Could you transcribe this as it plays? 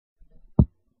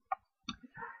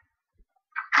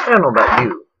I don't know about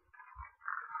you.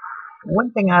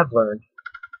 One thing I've learned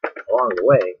along the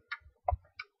way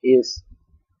is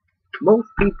most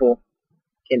people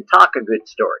can talk a good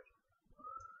story.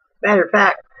 Matter of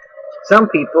fact, some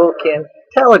people can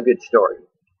tell a good story.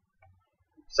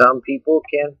 Some people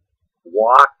can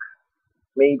walk,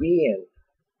 maybe, and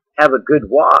have a good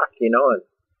walk, and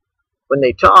when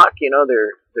they talk,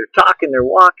 they're talking, their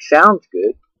walk sounds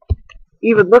good,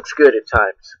 even looks good at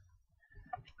times.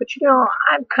 But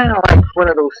I'm kind of like one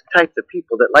of those types of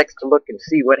people that likes to look and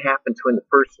see what happens when the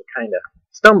person kind of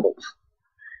stumbles.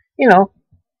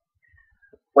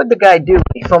 What'd the guy do when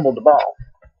he fumbled the ball?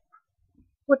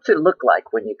 What's it look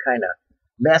like when you kind of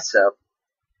mess up,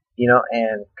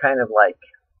 and kind of like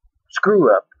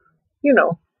screw up,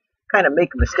 kind of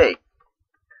make a mistake?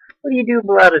 What do you do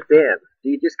about it then? Do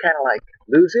you just kind of like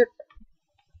lose it?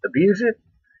 Abuse it?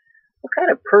 What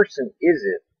kind of person is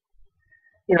it,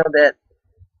 that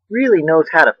really knows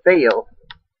how to fail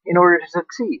in order to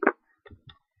succeed?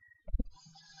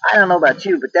 I don't know about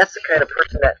you, but that's the kind of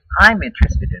person that I'm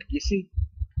interested in. You see,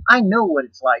 I know what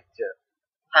it's like to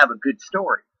have a good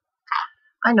story.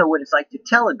 I know what it's like to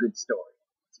tell a good story.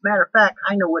 As a matter of fact,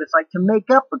 I know what it's like to make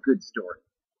up a good story.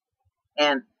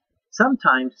 And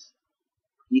sometimes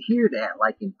you hear that,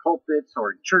 like in pulpits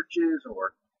or in churches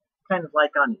or kind of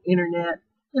like on the internet.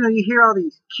 You hear all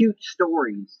these cute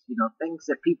stories, things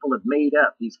that people have made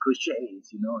up, these cliches,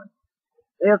 and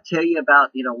they'll tell you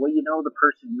about, the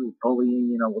person you were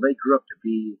bullying, they grew up to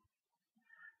be.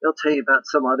 They'll tell you about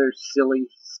some other silly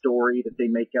story that they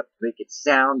make up to make it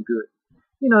sound good,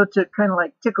 to kind of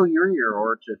like tickle your ear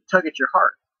or to tug at your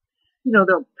heart.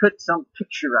 They'll put some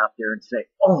picture out there and say,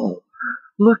 "Oh,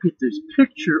 look at this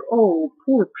picture. Oh,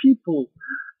 poor people.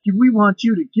 We want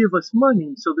you to give us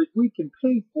money so that we can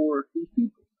pay for these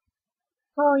people."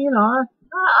 Well,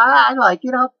 I like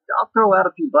it. I'll throw out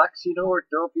a few bucks, or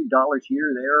throw a few dollars here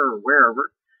or there or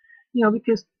wherever,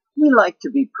 because we like to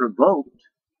be provoked,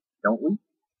 don't we?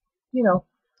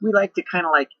 We like to kind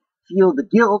of like feel the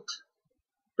guilt,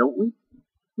 don't we?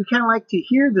 We kind of like to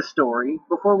hear the story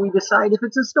before we decide if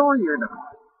it's a story or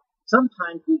not.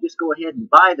 Sometimes we just go ahead and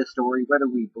buy the story whether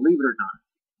we believe it or not.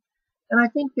 And I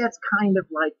think that's kind of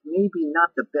like maybe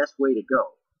not the best way to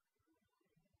go.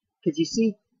 Because you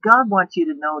see, God wants you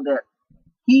to know that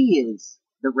He is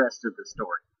the rest of the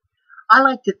story. I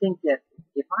like to think that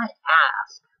if I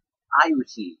ask, I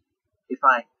receive. If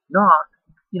I knock,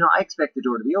 I expect the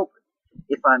door to be open.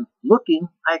 If I'm looking,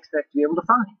 I expect to be able to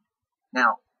find.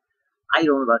 Now, I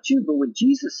don't know about you, but when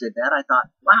Jesus said that, I thought,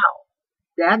 wow,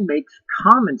 that makes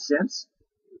common sense.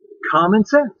 Common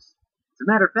sense. As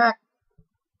a matter of fact,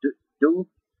 don't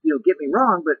get me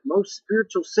wrong, but most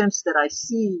spiritual sense that I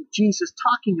see Jesus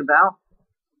talking about,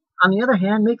 on the other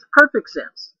hand, makes perfect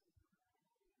sense.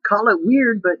 Call it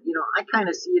weird, but I kind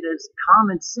of see it as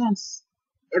common sense,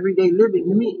 everyday living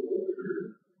to me.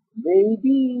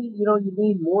 Maybe, you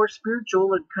need more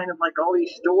spiritual and kind of like all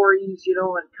these stories,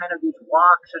 and kind of these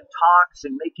walks and talks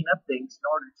and making up things in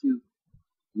order to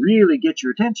really get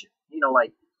your attention.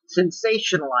 Like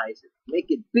sensationalize it, make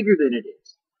it bigger than it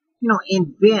is.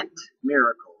 Invent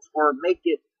miracles or make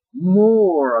it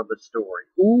more of a story.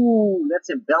 Ooh, let's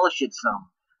embellish it some.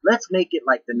 Let's make it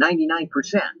like the 99%,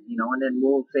 and then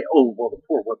we'll say, oh, well, the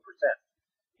poor 1%.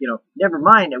 Never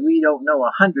mind that we don't know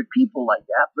 100 people like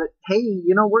that, but hey,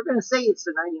 we're going to say it's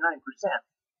the 99%.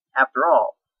 After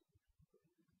all,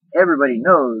 everybody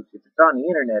knows if it's on the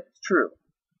internet, it's true.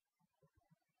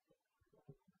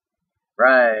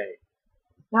 Right.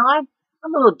 Now, I'm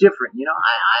a little different,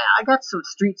 I got some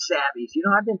street savvies,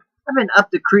 I've been up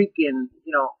the creek and,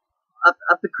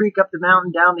 up the creek, up the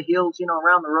mountain, down the hills,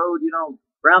 around the road,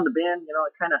 around the bend, I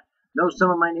kind of know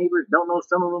some of my neighbors, don't know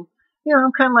some of them.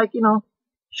 I'm kind of like,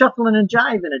 shuffling and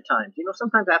jiving at times.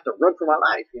 Sometimes I have to run for my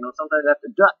life. Sometimes I have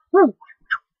to duck. Woo!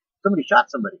 Somebody shot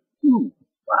somebody. Ooh,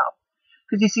 wow.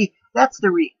 Because you see, that's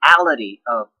the reality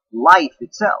of life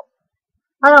itself.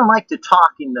 I don't like to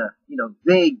talk in the,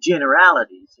 vague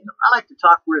generalities. I like to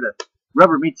talk where the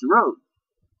rubber meets the road.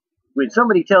 When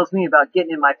somebody tells me about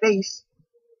getting in my face,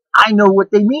 I know what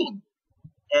they mean.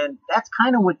 And that's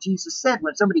kind of what Jesus said.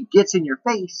 When somebody gets in your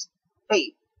face,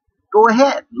 hey, go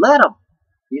ahead, let them.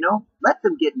 Let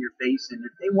them get in your face, and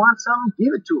if they want something,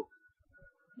 give it to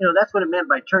them. That's what it meant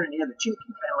by turning the other cheek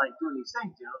and kind of like doing these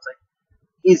things. It's like,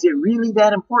 is it really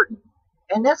that important?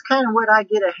 And that's kind of what I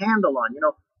get a handle on.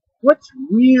 What's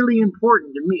really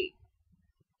important to me?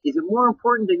 Is it more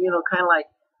important to, kind of like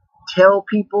tell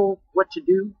people what to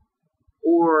do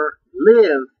or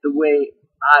live the way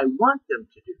I want them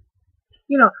to do?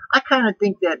 I kind of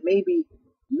think that maybe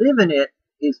living it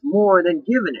is more than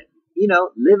giving it.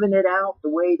 living it out the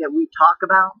way that we talk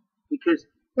about, because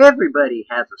everybody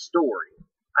has a story.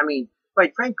 I mean,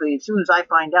 quite frankly, as soon as I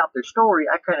find out their story,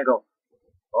 I kind of go,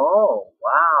 oh,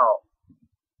 wow,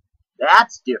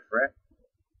 that's different.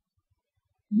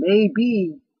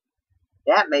 Maybe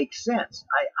that makes sense.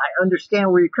 I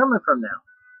understand where you're coming from now.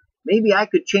 Maybe I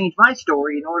could change my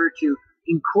story in order to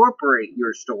incorporate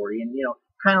your story and,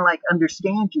 kind of like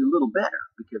understand you a little better.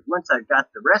 Because once I've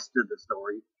got the rest of the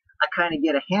story, I kind of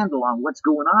get a handle on what's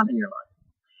going on in your life.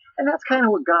 And that's kind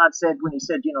of what God said when he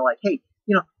said, like, hey,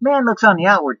 man looks on the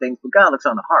outward things, but God looks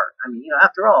on the heart. I mean,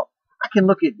 after all, I can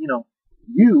look at,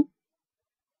 you,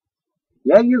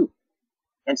 you,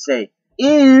 and say,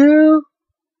 ew,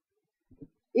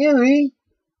 ewy,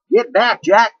 get back,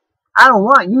 Jack. I don't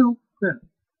want you.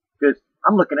 Because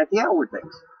I'm looking at the outward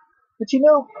things. But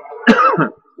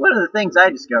one of the things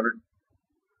I discovered,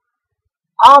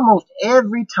 almost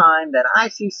every time that I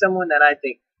see someone that I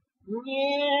think, yeah,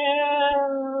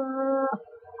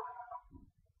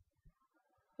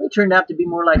 they turned out to be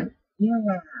more like,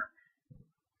 yeah.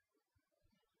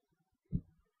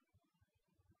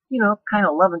 Kind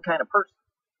of loving kind of person.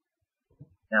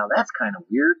 Now that's kind of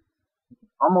weird.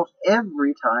 Almost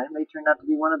every time they turned out to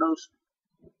be one of those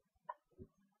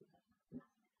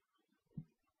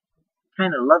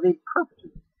kind of loving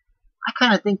purposes. I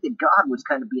kind of think that God was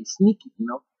kind of being sneaky,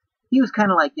 He was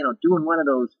kind of like, doing one of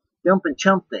those dump and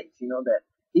chump things, that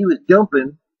he was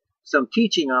dumping some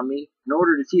teaching on me in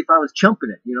order to see if I was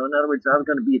chumping it, In other words, I was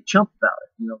going to be a chump about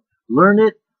it, Learn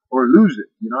it or lose it,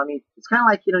 I mean, it's kind of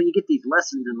like, you get these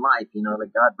lessons in life,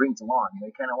 that God brings along.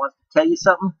 He kind of wants to tell you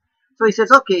something. So he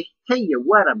says, okay, tell you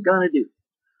what I'm going to do.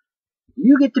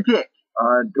 You get to pick.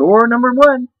 On door number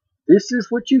 1, this is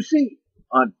what you see.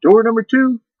 On door number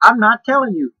 2, I'm not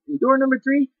telling you. On door number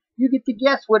 3, you get to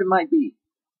guess what it might be.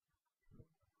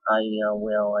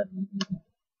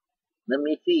 Let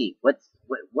me see. What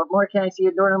more can I see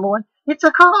at door number 1? It's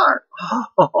a car.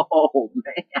 Oh,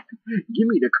 man. Give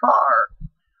me the car.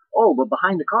 Oh, but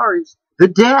behind the car is the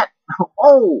debt.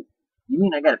 Oh, you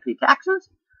mean I got to pay taxes?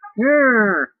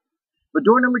 Yeah. But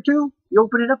door number 2, you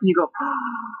open it up and you go,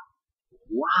 oh,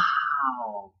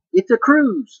 wow, it's a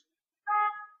cruise.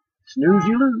 Snooze,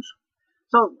 you lose.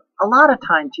 So a lot of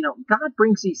times, God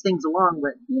brings these things along,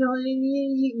 but,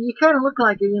 you kind of look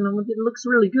like it, it looks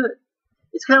really good.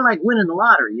 It's kind of like winning the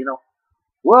lottery,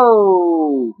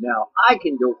 Whoa, now I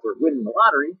can go for winning the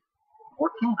lottery,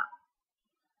 or can I?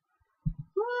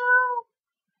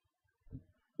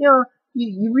 Well,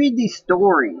 you read these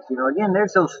stories, again,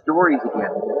 there's those stories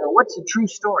again. What's the true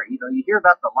story? You hear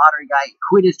about the lottery guy, he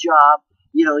quit his job,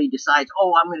 he decides,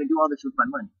 oh, I'm going to do all this with my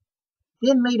money.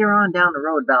 Then later on down the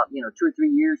road, about, 2 or 3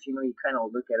 years, you kind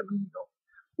of look at him and you go,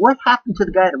 what happened to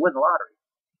the guy that won the lottery?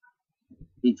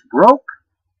 He's broke,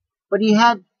 but he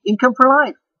had income for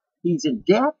life. He's in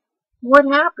debt. What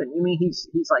happened? You mean he's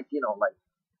like, like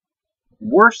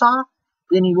worse off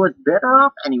than he was better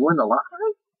off and he won the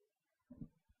lottery?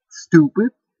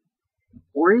 Stupid.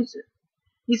 Or is it?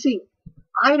 You see,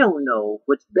 I don't know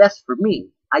what's best for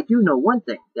me. I do know one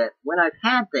thing, that when I've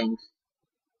had things,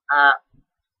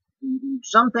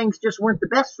 some things just weren't the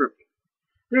best for me.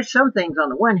 There's some things on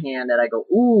the one hand that I go,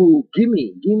 ooh,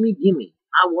 gimme.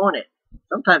 I want it.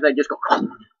 Sometimes I just go,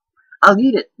 oh, I'll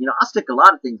eat it. I'll stick a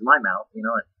lot of things in my mouth, and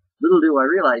little do I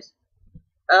realize,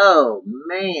 oh,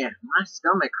 man, my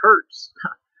stomach hurts.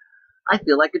 I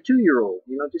feel like a 2-year-old,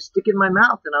 just stick it in my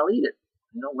mouth and I'll eat it.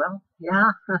 Well,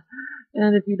 yeah.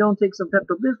 And if you don't take some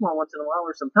Pepto-Bismol once in a while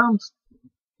or some Tums,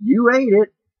 you ate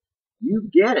it. You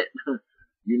get it.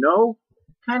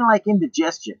 Kind of like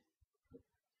indigestion.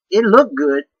 It looked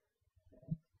good.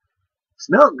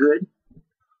 Smelled good.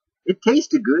 It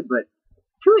tasted good, but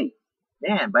chewy.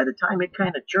 Man, by the time it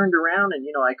kind of churned around and,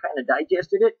 I kind of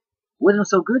digested it, wasn't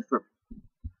so good for me.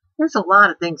 There's a lot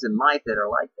of things in life that are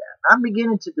like that. I'm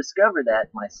beginning to discover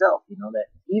that myself, that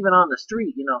even on the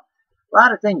street, a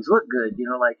lot of things look good,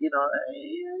 like,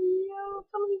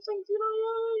 some of these things, I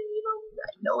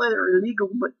know they're illegal,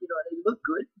 but, they look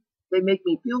good. They make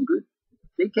me feel good.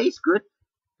 They taste good.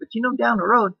 But, down the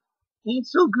road, ain't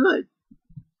so good.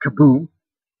 Kaboom.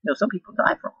 Some people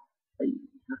die from them. Hey,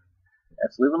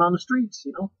 that's living on the streets,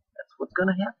 That's what's going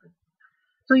to happen.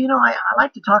 So, I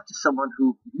like to talk to someone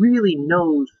who really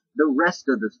knows the rest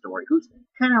of the story, who's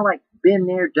kind of like been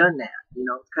there, done that,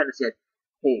 kind of said,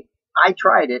 hey, I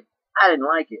tried it, I didn't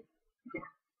like it.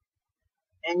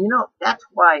 And that's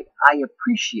why I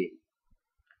appreciate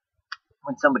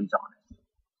when somebody's honest,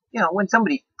 when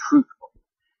somebody's truthful.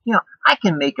 I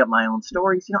can make up my own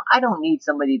stories. I don't need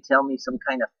somebody to tell me some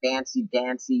kind of fancy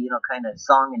dancy, kind of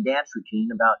song and dance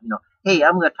routine about, hey,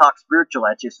 I'm going to talk spiritual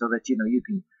at you so that, you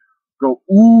can go,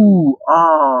 ooh,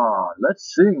 ah,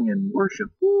 let's sing and worship.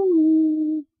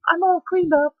 Ooh, I'm all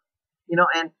cleaned up. You know,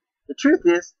 and the truth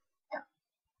is,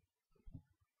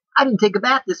 I didn't take a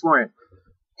bath this morning.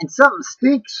 And something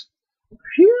stinks.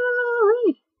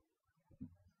 Phew,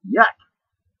 yuck.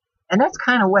 And that's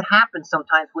kind of what happens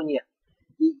sometimes when you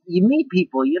meet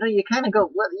people. You know, you kind of go,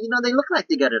 well, you know, they look like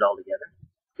they got it all together.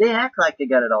 They act like they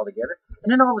got it all together.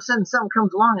 And then all of a sudden something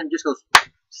comes along and just goes,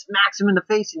 smacks them in the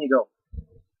face, and you go,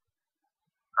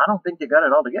 I don't think they got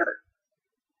it all together.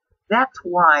 That's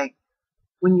why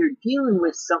when you're dealing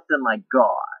with something like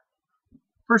God,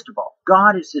 first of all,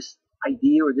 God is this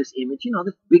idea or this image, you know,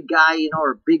 this big guy, you know,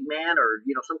 or big man, or,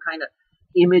 you know, some kind of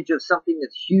image of something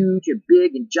that's huge and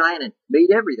big and giant and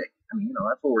made everything. I mean, you know,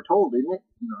 that's what we're told, isn't it?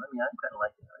 You know, I mean, I'm kind of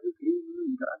like, God is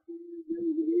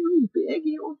big,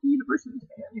 you know, the universe in his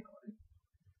hand, you know.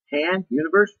 Hand,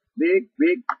 universe, big,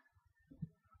 big.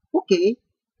 Okay,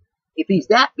 if he's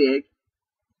that big,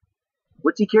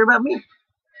 what's he care about me?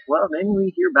 Well, then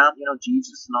we hear about, you know,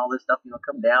 Jesus and all this stuff, you know,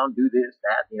 come down, do this,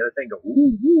 that, and the other thing, go,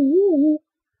 ooh, ooh,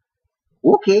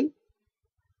 ooh. Okay,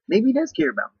 maybe he does care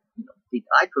about me. You know, he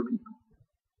died for me.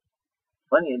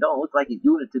 Funny, it don't look like he's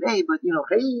doing it today, but, you know,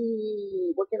 hey,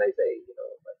 what can I say? You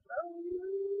know, but,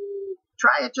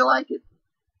 try it, you like it.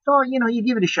 So, you know, you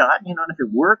give it a shot, you know, and if it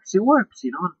works, it works,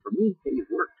 you know, and for me, hey, it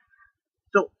worked.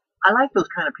 So, I like those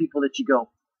kind of people that you go,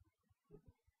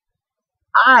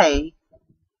 I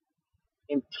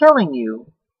am telling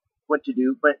you what to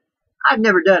do, but I've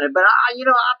never done it, but you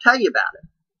know, I'll tell you about it.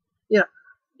 You know,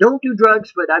 don't do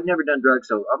drugs, but I've never done drugs,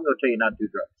 so I'm going to tell you not to do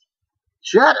drugs.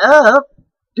 Shut up,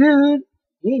 dude.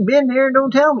 You ain't been there, don't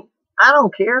tell me. I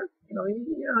don't care. You know,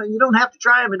 you don't have to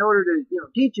try them in order to, you know,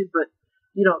 teach it, but,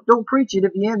 you know, don't preach it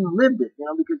if you haven't lived it, you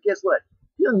know, because guess what?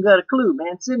 You haven't got a clue,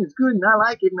 man. Sin is good, and I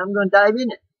like it, and I'm going to dive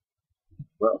in it.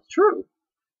 Well, it's true.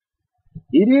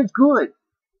 It is good.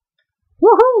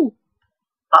 Woohoo!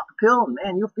 Pop a pill, and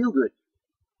man, you'll feel good.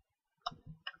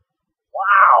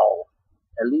 Wow.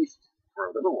 At least for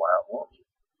a little while, won't you?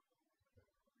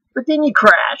 But then you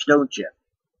crash, don't you?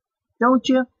 Don't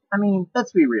you? I mean,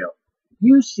 let's be real.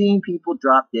 You've seen people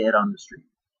drop dead on the street.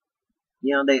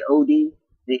 You know, they OD,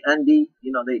 they undie,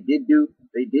 you know, they did do,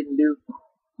 they didn't do.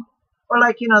 Or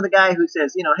like, you know, the guy who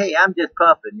says, you know, hey, I'm just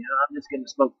puffing, you know, I'm just going to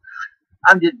smoke.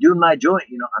 I'm just doing my joint,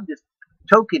 you know, I'm just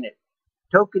toking it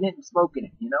and smoking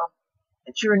it, you know.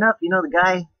 And sure enough, you know, the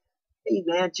guy, hey,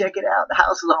 man, check it out. The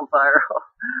house is on fire.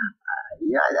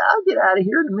 Yeah, I'll get out of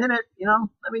here in a minute, you know.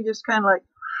 Let me just kind of like,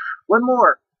 one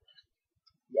more.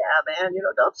 Yeah, man, you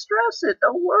know, don't stress it.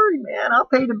 Don't worry, man. I'll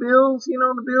pay the bills. You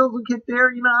know, the bills will get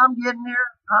there. You know, I'm getting there.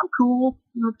 I'm cool.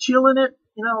 You know, chilling it.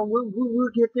 You know, we'll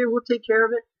get there. We'll take care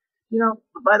of it. You know,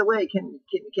 but by the way, can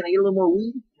I get a little more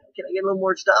weed? Can I get a little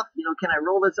more stuff? You know, can I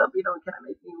roll this up? You know, can I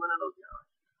make me one of those? You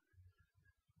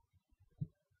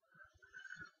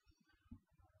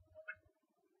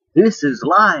know? This is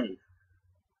live.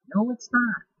 No, it's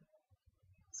not.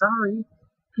 Sorry.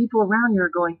 People around you are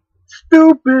going,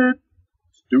 stupid.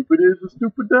 Stupid is what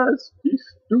stupid does. He's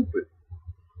stupid.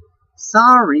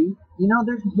 Sorry. You know,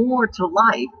 there's more to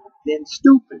life than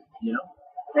stupid, you know.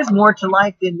 There's more to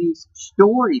life than these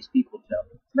stories people tell.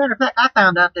 As a matter of fact, I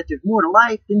found out that there's more to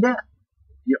life than death.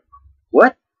 Yeah.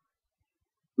 What?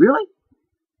 Really?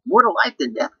 More to life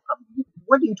than death?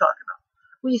 What are you talking about?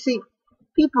 Well, you see,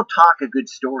 people talk a good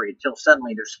story until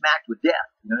suddenly they're smacked with death.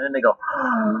 You know, and then they go,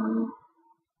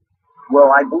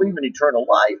 well, I believe in eternal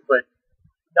life, but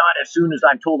not as soon as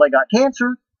I'm told I got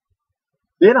cancer.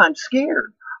 Then I'm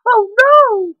scared. Oh,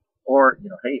 no! Or, you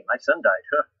know, hey, my son died.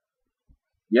 Huh?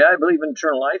 Yeah, I believe in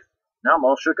eternal life. Now I'm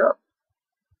all shook up.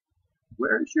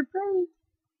 Where's your faith?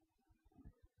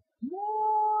 No,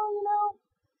 you know,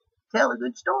 tell a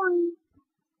good story.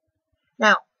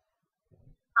 Now,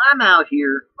 I'm out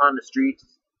here on the streets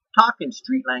talking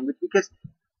street language because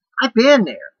I've been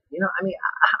there. You know, I mean,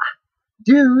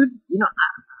 dude, you know,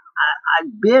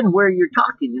 I've been where you're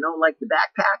talking, you know, like the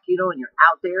backpack, you know, and you're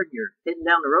out there, and you're heading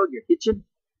down the road, you're hitching.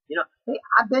 You know, hey,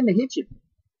 I've been to hitching.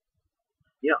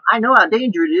 You know, I know how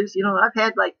dangerous it is. You know, I've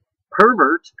had, like,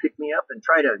 perverts pick me up and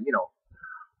try to, you know,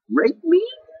 rape me?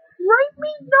 Rape me?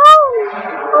 No!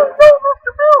 Oh, no,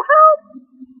 Mr. Bill, help!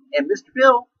 And Mr.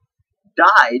 Bill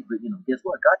died, but, you know, guess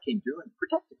what? God came through and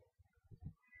protected him.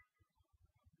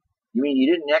 You mean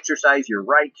you didn't exercise your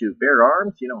right to bear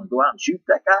arms, you know, and go out and shoot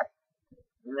that guy?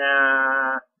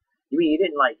 Nah. You mean you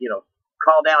didn't, like, you know,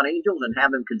 call down angels and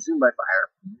have them consumed by fire?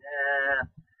 Nah.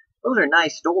 Those are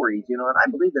nice stories, you know, and I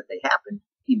believe that they happen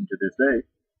even to this day.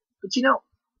 But, you know,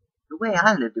 the way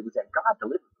I lived, it was that God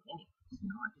delivered me. You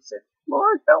know, I just said,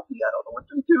 Lord, help me. I don't know what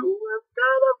to do. I've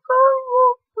got a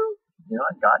problem. You know,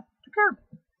 and God took care of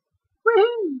me.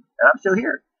 Woohoo! And I'm still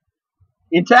here,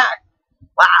 intact.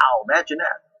 Wow, imagine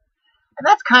that. And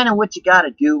that's kind of what you got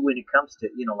to do when it comes to,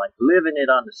 like living it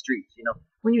on the streets.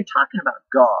 When you're talking about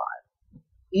God,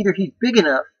 either he's big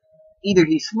enough, either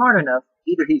he's smart enough,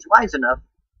 either he's wise enough,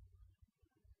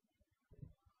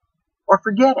 or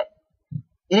forget it.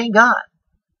 It ain't God.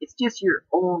 It's just your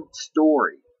own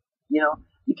story,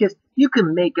 because you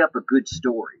can make up a good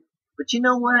story. But you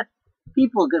know what?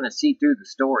 People are going to see through the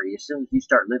story as soon as you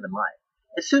start living life.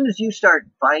 As soon as you start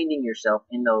finding yourself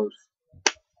in those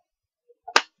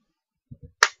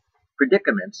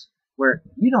predicaments where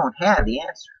you don't have the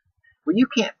answer, where you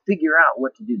can't figure out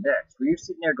what to do next, where you're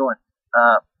sitting there going,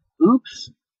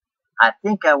 oops, I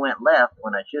think I went left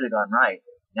when I should have gone right.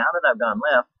 Now that I've gone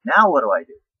left, now what do I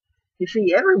do? You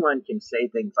see, everyone can say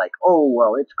things like, oh,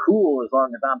 well, it's cool as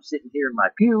long as I'm sitting here in my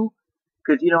pew,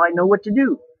 because, I know what to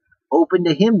do. Open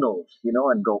the hymnals,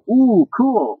 and go, ooh,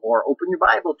 cool. Or open your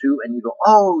Bible too, and you go,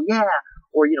 oh, yeah.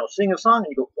 Or, sing a song, and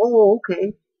you go, oh,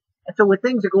 okay. And so when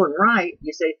things are going right,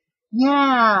 you say,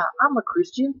 yeah, I'm a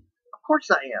Christian. Of course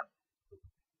I am.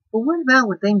 But what about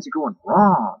when things are going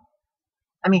wrong?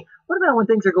 I mean, what about when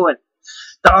things are going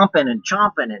stomping and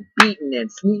chomping and beating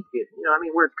and sneaking?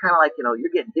 Where it's kind of like,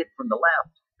 you're getting hit from the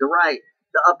left, the right,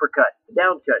 the uppercut, the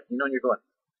downcut, and you're going,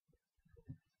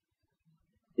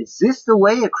 is this the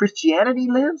way a Christianity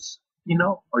lives?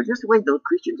 Or is this the way those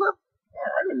Christians live?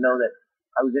 Man, I didn't know that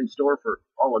I was in store for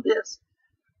all of this.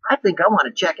 I think I want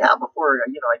to check out before,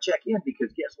 I check in,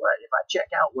 because guess what? If I check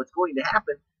out what's going to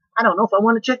happen, I don't know if I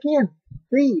want to check in.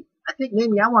 See, I think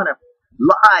maybe I want to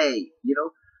lie,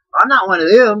 I'm not one of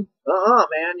them.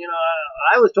 Man,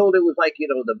 I was told it was like,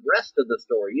 the rest of the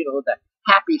story, the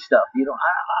happy stuff,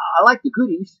 I like the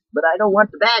goodies, but I don't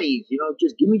want the baddies,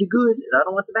 just give me the good, and I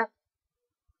don't want the bad.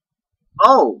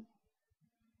 Oh,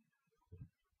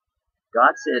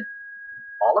 God said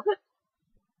all of it?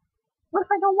 What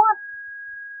if I don't want?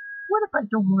 What if I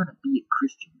don't want to be a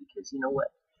Christian? Because you know what?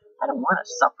 I don't want to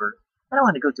suffer. I don't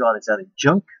want to go through all this other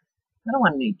junk. I don't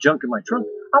want any junk in my trunk.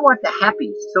 I want the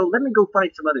happy. So let me go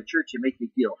find some other church and make me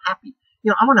feel happy.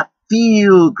 I want to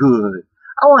feel good.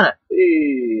 I want to,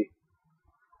 hey,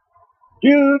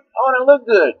 dude, I want to look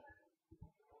good.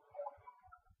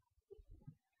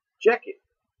 Check it,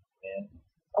 man.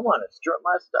 I want to strut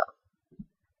my stuff. I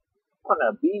want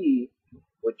to be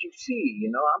what you see.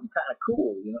 I'm kind of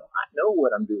cool. I know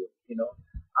what I'm doing.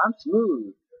 I'm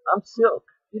smooth. I'm silk.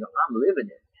 I'm living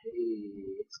it.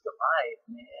 Hey, it's the life,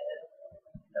 man.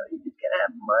 You just gotta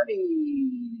have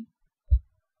money.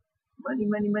 Money,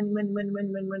 money, money, money, money, money,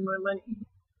 money, money,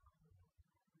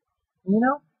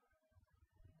 money.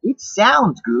 It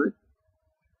sounds good.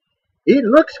 It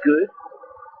looks good.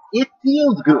 It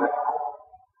feels good. Now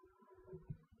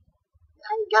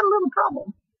you got a little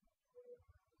problem.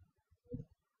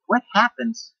 What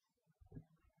happens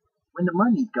when the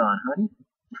money's gone, honey?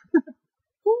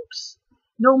 Oops.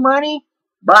 No money?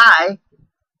 Bye.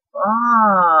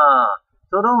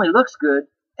 So it only looks good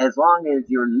as long as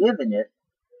you're living it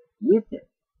with it.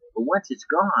 But once it's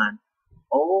gone,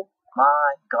 oh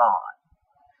my God.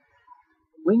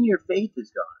 When your faith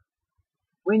is gone,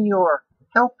 when your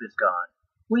help is gone,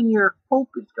 when your hope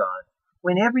is gone,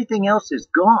 when everything else is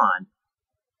gone,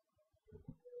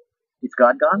 is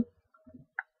God gone?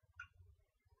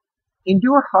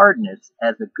 Endure hardness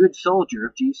as a good soldier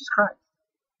of Jesus Christ.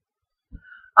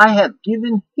 I have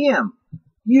given him,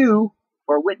 you,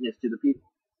 for witness to the people,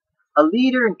 a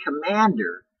leader and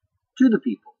commander to the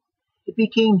people. It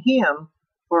became him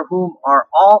for whom are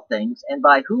all things, and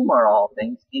by whom are all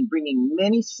things, in bringing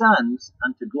many sons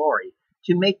unto glory,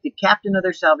 to make the captain of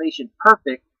their salvation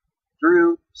perfect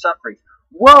through sufferings.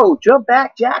 Whoa, jump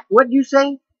back, Jack. What'd you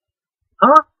say?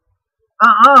 Huh?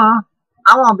 I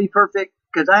want to be perfect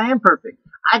because I am perfect.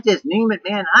 I just name it,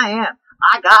 man. I am.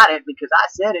 I got it because I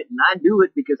said it, and I do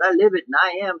it because I live it, and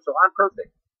I am, so I'm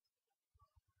perfect.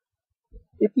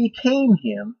 It became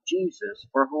him, Jesus,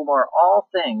 for whom are all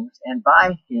things, and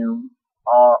by him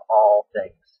are all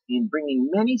things, in bringing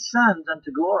many sons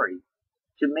unto glory,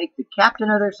 to make the captain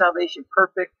of their salvation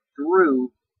perfect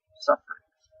through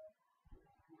sufferings.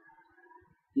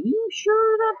 Are you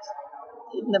sure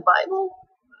that's in the Bible?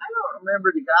 I don't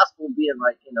remember the gospel being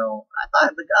like, I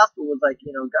thought the gospel was like,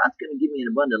 God's going to give me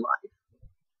an abundant life.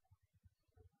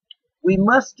 We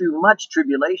must, through much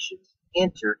tribulations,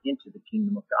 enter into the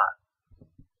kingdom of God.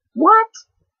 What?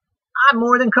 I'm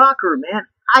more than conqueror, man.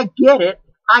 I get it.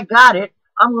 I got it.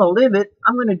 I'm going to live it.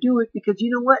 I'm going to do it because you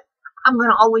know what? I'm going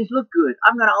to always look good.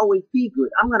 I'm going to always be good.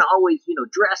 I'm going to always,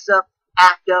 dress up,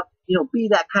 act up, be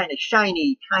that kind of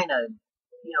shiny, kind of,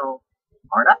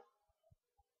 aren't I?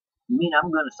 You mean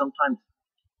I'm going to sometimes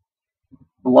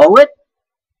blow it?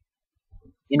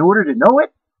 in order to know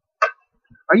it?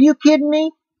 Are you kidding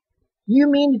me? You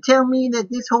mean to tell me that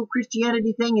this whole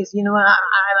Christianity thing is,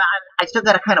 I still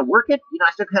got to kind of work it?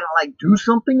 I still kind of like do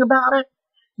something about it?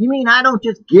 You mean I don't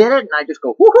just get it and I just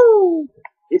go, woohoo,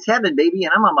 it's heaven, baby,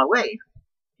 and I'm on my way?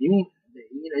 You mean,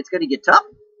 it's going to get tough?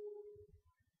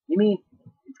 You mean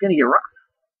it's going to get rough?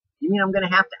 You mean I'm going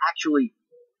to have to actually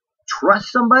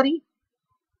trust somebody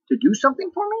to do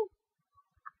something for me?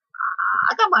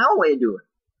 I got my own way of doing it.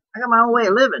 I got my own way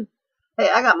of living. Hey,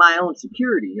 I got my own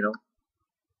security,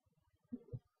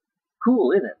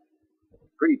 Cool, isn't it?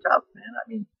 Pretty tough, man. I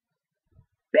mean,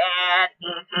 bad.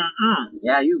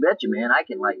 Yeah, you betcha, man. I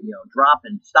can drop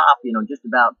and stop, just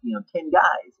about 10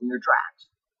 guys in their tracks,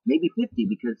 maybe 50,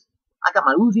 because I got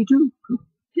my Uzi too.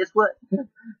 Guess what?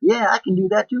 Yeah, I can do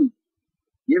that too.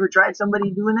 You ever tried somebody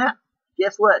doing that?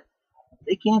 Guess what?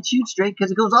 They can't shoot straight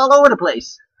because it goes all over the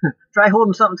place. Try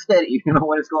holding something steady,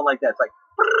 when it's going like that. It's like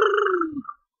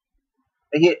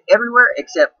they hit everywhere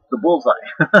except the bullseye.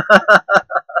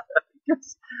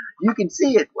 You can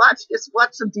see it. Just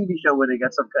watch some TV show where they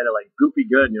got some kind of like goofy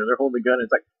gun. They're holding a gun. And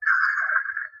it's like,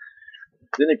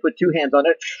 then they put two hands on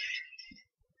it.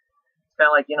 It's kind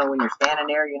of like when you're standing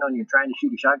there, and you're trying to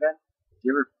shoot a shotgun.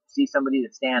 You ever see somebody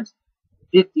that stands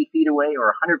 50 feet away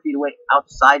or 100 feet away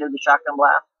outside of the shotgun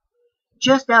blast?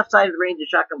 Just outside of the range of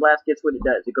the shotgun blast, guess what it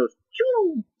does? It goes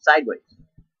sideways.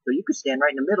 So you could stand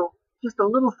right in the middle, just a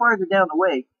little farther down the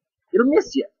way. It'll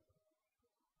miss you.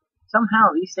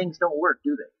 Somehow these things don't work,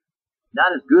 do they?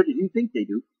 Not as good as you think they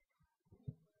do.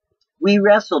 We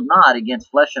wrestled not against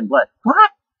flesh and blood.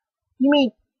 What? You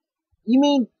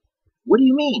mean, what do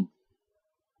you mean?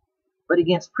 But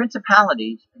against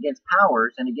principalities, against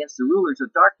powers, and against the rulers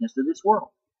of darkness of this world,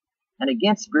 and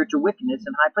against spiritual wickedness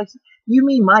in high places. You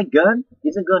mean my gun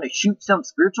isn't going to shoot some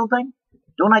spiritual thing?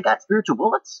 Don't I got spiritual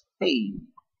bullets? Hey,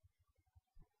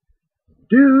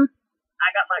 dude,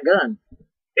 I got my gun.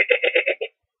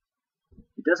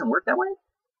 It doesn't work that way?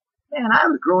 Man, I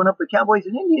was growing up with cowboys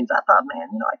and Indians. I thought, man,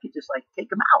 I could just take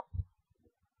them out.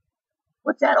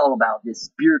 What's that all about, this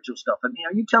spiritual stuff? I mean,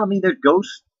 are you telling me there's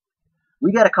ghosts?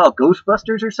 We got to call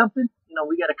Ghostbusters or something?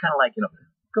 We got to kind of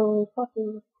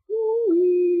Ghostbusters.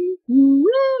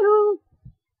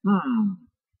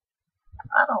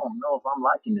 I don't know if I'm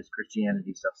liking this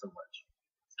Christianity stuff so much.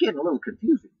 It's getting a little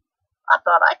confusing. I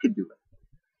thought I could do it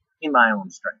in my own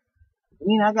strength. I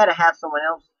mean, I got to have someone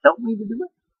else help me to do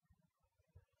it?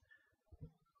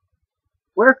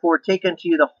 Wherefore, take unto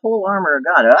you the whole armor of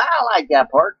God. I like that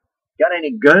part. Got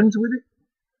any guns with it?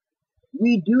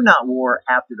 We do not war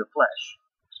after the flesh.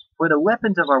 For the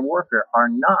weapons of our warfare are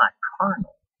not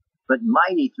carnal, but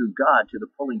mighty through God to the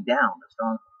pulling down of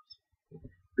strongholds.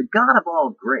 The God of all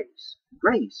grace.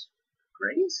 Grace?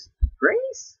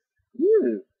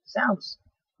 Ew, sounds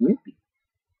wimpy.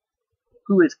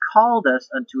 Who has called us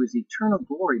unto his eternal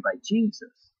glory by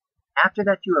Jesus, after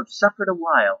that you have suffered a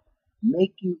while,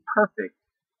 make you perfect,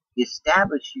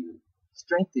 establish you,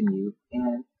 strengthen you,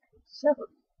 and settle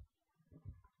you.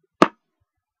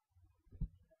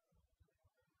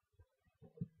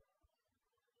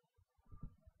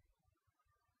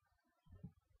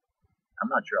 I'm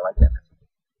not sure I like that message.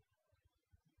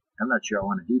 I'm not sure I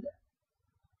want to do that.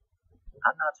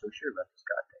 I'm not so sure about this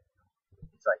God thing.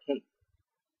 It's like, hey,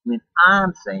 when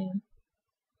I'm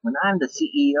the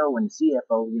CEO and the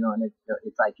CFO, and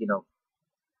it's like,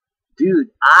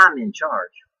 dude, I'm in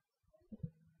charge.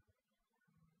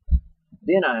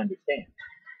 Then I understand.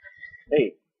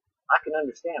 Hey, I can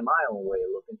understand my own way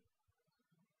of looking.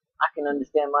 I can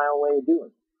understand my own way of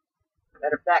doing.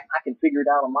 Matter of fact, I can figure it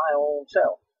out on my own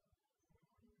self.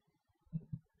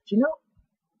 But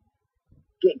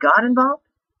get God involved?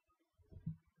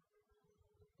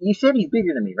 You said he's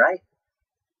bigger than me, right?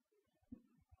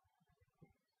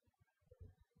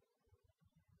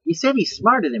 You said he's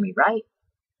smarter than me, right?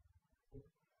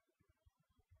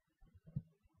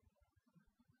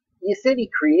 You said he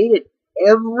created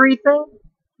everything,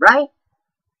 right?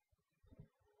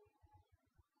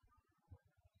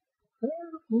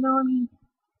 Well,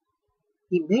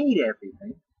 he made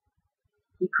everything.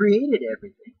 He created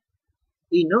everything.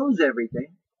 He knows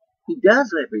everything. He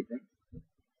does everything.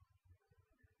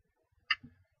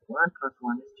 1 plus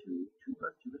 1 is 2. 2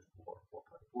 plus 2 is 4. 4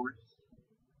 plus 4 is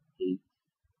 8.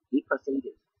 8 plus 8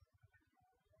 is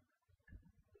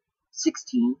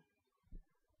 16.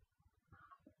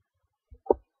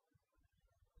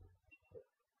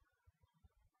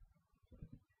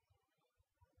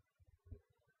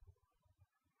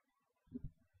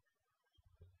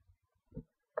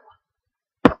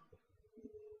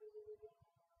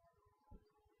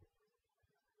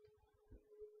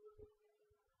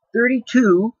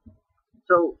 $32.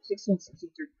 So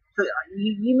 1663. So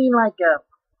you mean like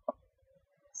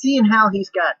seeing how he's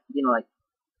got, you know, like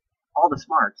all the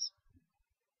smarts,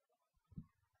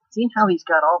 seeing how he's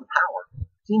got all the power,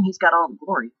 seeing he's got all the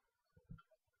glory.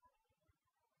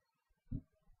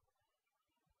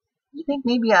 You think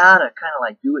maybe I ought to kind of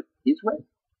like do it his way?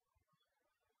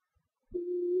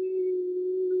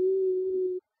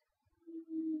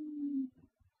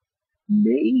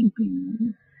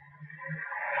 Maybe.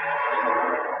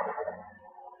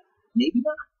 Maybe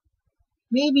not.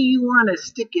 Maybe you want to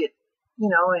stick it, you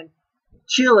know, and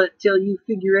chill it till you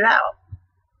figure it out.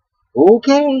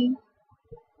 Okay.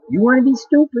 You want to be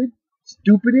stupid.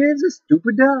 Stupid is as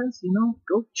stupid does, you know.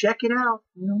 Go check it out,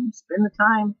 you know, spend the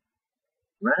time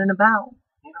running about,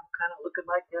 you know, kind of looking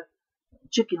like a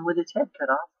chicken with its head cut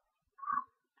off.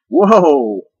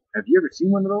 Whoa! Have you ever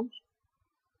seen one of those?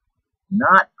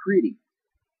 Not pretty.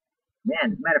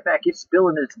 Man, as a matter of fact, it's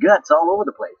spilling its guts all over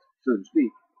the place, so to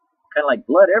speak. Kind of like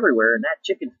blood everywhere, and that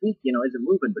chicken's feet, you know, isn't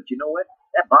moving, but you know what?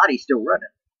 That body's still running.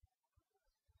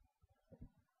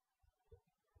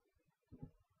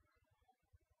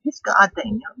 This God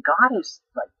thing, you know, God has,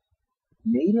 like,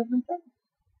 made everything.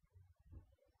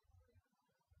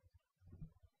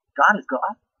 God is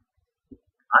God.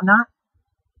 I'm not.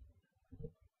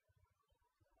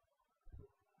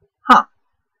 Huh.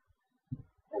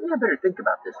 Maybe I better think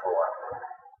about this for a while.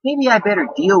 Maybe I better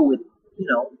deal with, you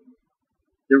know,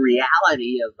 the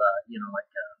reality of, you know, like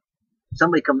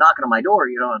somebody come knocking on my door,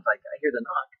 you know, and it's like I hear the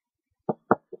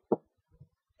knock.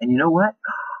 And you know what?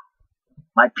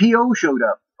 My PO showed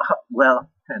up. Well,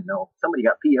 no, somebody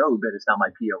got PO'd, but it's not my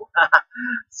PO.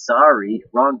 Sorry,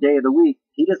 wrong day of the week.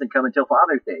 He doesn't come until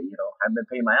Father's Day, you know. I've been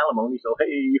paying my alimony, so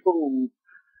hey, ho.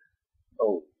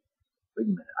 Oh, wait a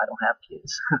minute, I don't have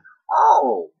kids.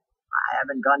 Oh, I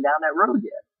haven't gone down that road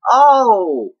yet.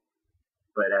 Oh,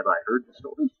 but have I heard the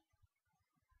stories?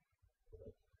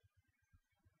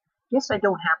 Guess I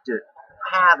don't have to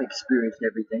have experienced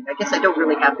everything. I guess I don't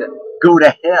really have to go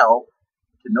to hell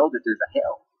to know that there's a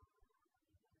hell.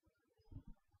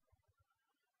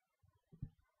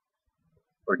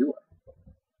 Or do I?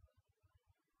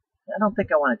 I don't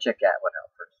think I want to check that one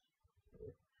out first.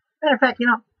 Matter of fact, you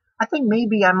know, I think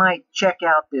maybe I might check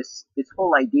out this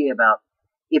whole idea about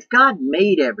if God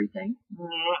made everything, woohoo,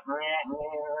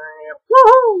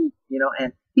 you know,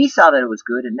 and he saw that it was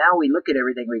good, and now we look at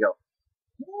everything and we go,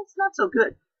 well, it's not so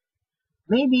good.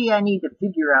 Maybe I need to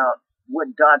figure out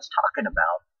what God's talking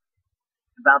about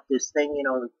this thing, you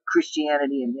know,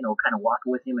 Christianity, and, you know, kind of walking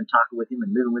with him and talking with him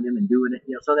and living with him and doing it,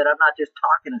 you know, so that I'm not just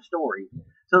talking a story,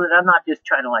 so that I'm not just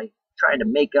trying to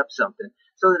make up something,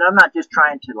 so that I'm not just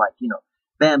trying to, like, you know,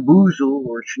 bamboozle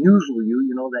or schnoozle you,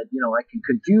 you know, that, you know, I can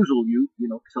confusel you, you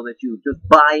know, so that you just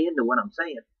buy into what I'm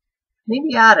saying.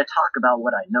 Maybe I ought to talk about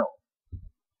what I know.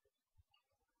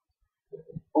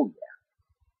 Oh yeah,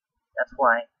 that's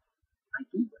why I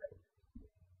do what I do.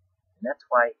 And that's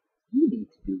why you need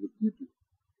to do what you do.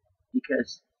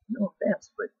 Because, no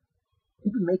offense, but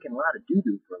you've been making a lot of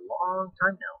doo-doo for a long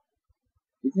time now.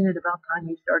 Isn't it about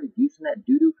time you started using that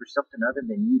doo-doo for something other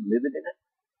than you living in it?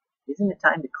 Isn't it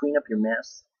time to clean up your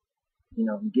mess, you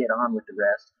know, and get on with the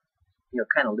rest? You know,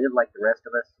 kind of live like the rest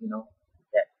of us, you know,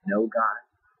 that know God,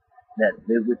 that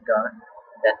live with God,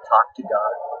 that talk to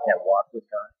God, that walk with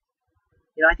God.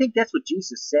 You know, I think that's what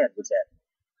Jesus said, was that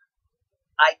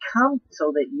I come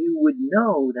so that you would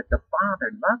know that the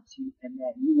Father loves you and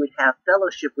that you would have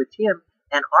fellowship with him,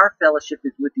 and our fellowship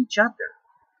is with each other,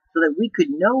 so that we could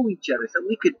know each other, so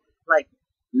we could, like,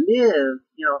 live,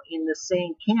 you know, in the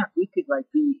same camp. We could, like,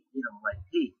 be, you know, like,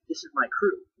 hey, this is my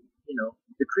crew, you know,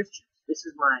 the Christians. This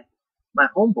is my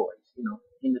homeboys, you know,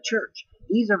 in the church.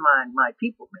 These are my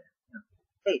people, man. You know,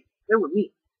 hey, they're with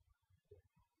me.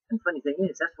 And the funny thing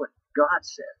is, that's what God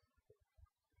said,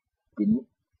 didn't he?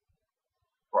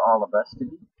 For all of us to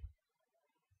be.